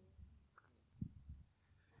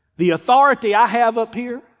 The authority I have up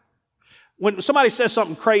here, when somebody says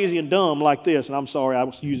something crazy and dumb like this, and I'm sorry I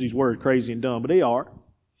use these words crazy and dumb, but they are.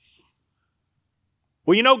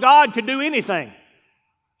 Well, you know, God could do anything.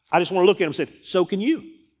 I just want to look at him and say, so can you.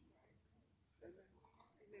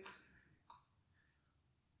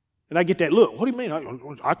 And I get that look. What do you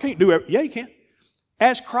mean? I can't do everything. Yeah, you can.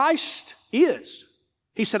 As Christ is.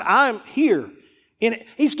 He said, I'm here.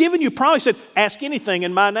 He's given you promise. He said, ask anything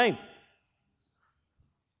in my name.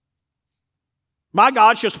 My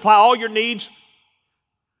God shall supply all your needs.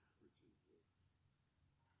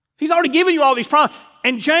 He's already given you all these promises.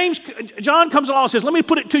 And John comes along and says, let me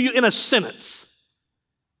put it to you in a sentence.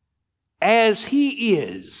 As He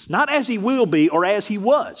is, not as He will be or as He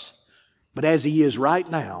was, but as He is right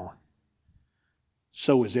now,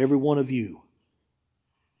 so is every one of you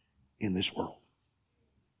in this world.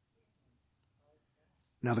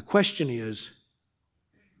 Now the question is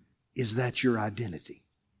that your identity?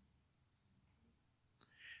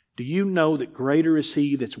 Do you know that greater is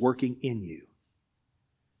He that's working in you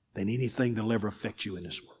than anything that'll ever affect you in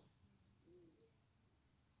this world?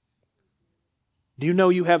 Do you know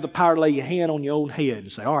you have the power to lay your hand on your own head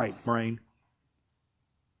and say, all right, brain.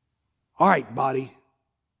 All right, body.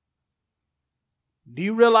 Do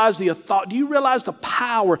you realize the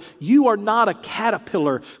power? You are not a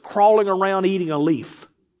caterpillar crawling around eating a leaf.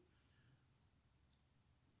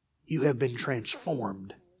 You have been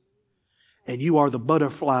transformed. And you are the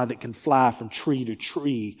butterfly that can fly from tree to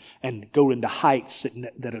tree and go into heights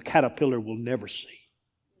that a caterpillar will never see.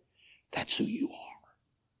 That's who you are.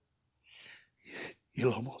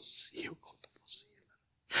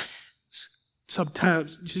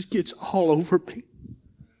 Sometimes it just gets all over me.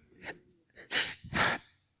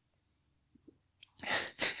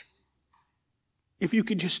 If you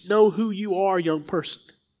can just know who you are, young person.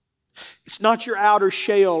 It's not your outer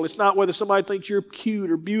shell. It's not whether somebody thinks you're cute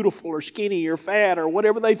or beautiful or skinny or fat or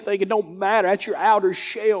whatever they think. It don't matter. That's your outer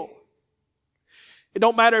shell. It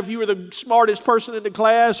don't matter if you were the smartest person in the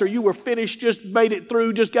class or you were finished, just made it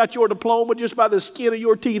through, just got your diploma just by the skin of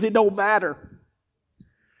your teeth. It don't matter.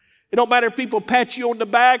 It don't matter if people pat you on the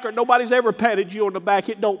back or nobody's ever patted you on the back.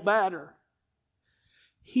 It don't matter.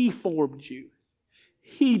 He formed you.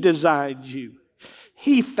 He designed you.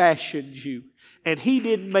 He fashioned you. And He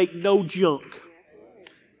didn't make no junk.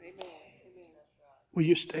 Will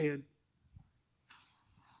you stand?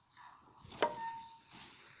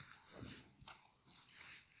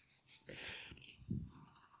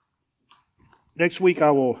 Next week I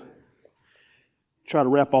will try to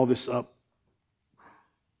wrap all this up.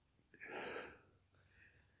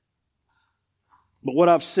 But what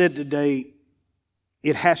I've said today,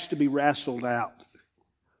 it has to be wrestled out.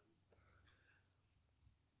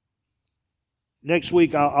 Next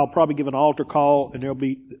week I'll probably give an altar call, and there'll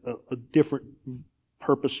be a different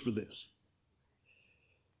purpose for this.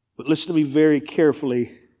 But listen to me very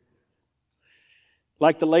carefully.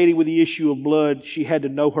 Like the lady with the issue of blood, she had to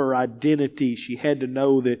know her identity. She had to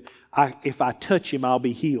know that if I touch him, I'll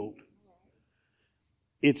be healed.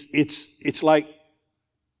 It's like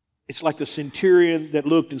the centurion that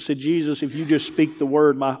looked and said, Jesus, if you just speak the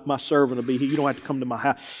word, my servant will be healed. You don't have to come to my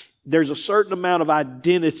house. There's a certain amount of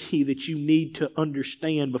identity that you need to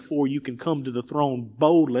understand before you can come to the throne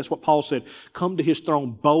boldly. That's what Paul said. Come to His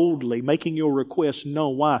throne boldly, making your requests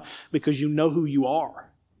known. Why? Because you know who you are.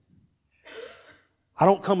 I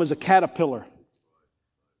don't come as a caterpillar.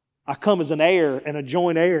 I come as an heir and a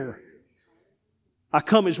joint heir. I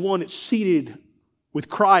come as one that's seated with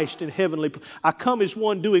Christ in heavenly. I come as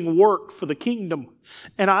one doing work for the kingdom.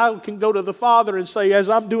 And I can go to the Father and say, as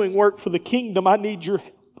I'm doing work for the kingdom, I need your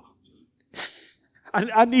help.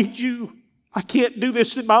 I need you. I can't do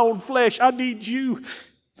this in my own flesh. I need you.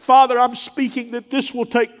 Father, I'm speaking that this will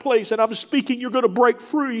take place, and I'm speaking you're going to break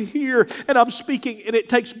free here, and I'm speaking, and it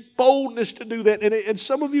takes boldness to do that. And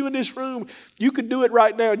some of you in this room, you can do it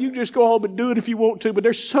right now, and you can just go home and do it if you want to, but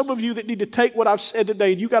there's some of you that need to take what I've said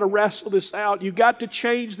today, and you got to wrestle this out. You got to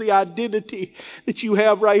change the identity that you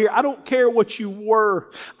have right here. I don't care what you were.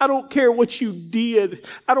 I don't care what you did.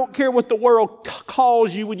 I don't care what the world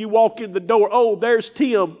calls you when you walk in the door. Oh, there's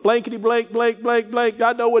Tim, blankety blank, blank, blank, blank.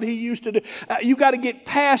 I know what he used to do. You got to get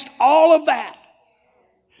past all of that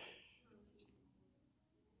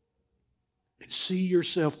and see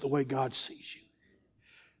yourself the way God sees you,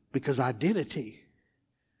 because identity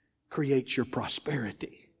creates your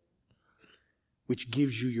prosperity, which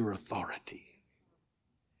gives you your authority.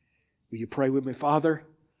 Will you pray with me? Father,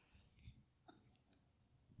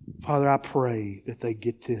 I pray that they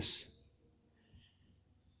get this.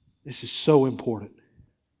 This is so important.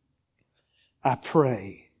 I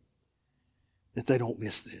pray that they don't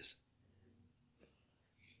miss this.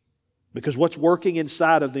 Because what's working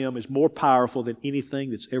inside of them is more powerful than anything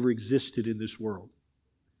that's ever existed in this world.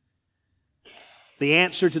 The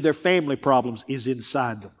answer to their family problems is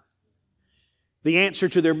inside them. The answer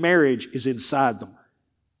to their marriage is inside them.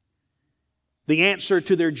 The answer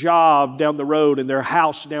to their job down the road, and their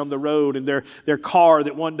house down the road, and their car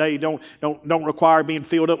that one day don't require being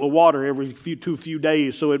filled up with water every few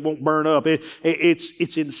days so it won't burn up.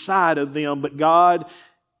 It's inside of them. But God,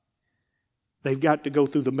 they've got to go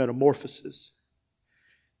through the metamorphosis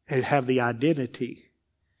and have the identity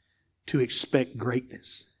to expect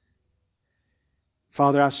greatness.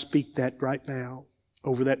 Father, I speak that right now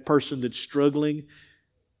over that person that's struggling,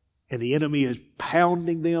 and the enemy is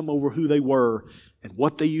pounding them over who they were and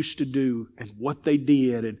what they used to do and what they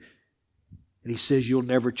did. And he says, you'll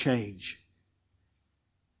never change.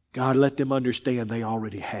 God, let them understand they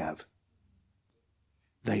already have.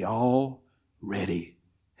 They already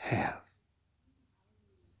have.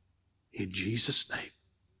 In Jesus' name,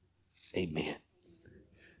 amen.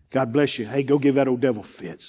 God bless you. Hey, go give that old devil fits.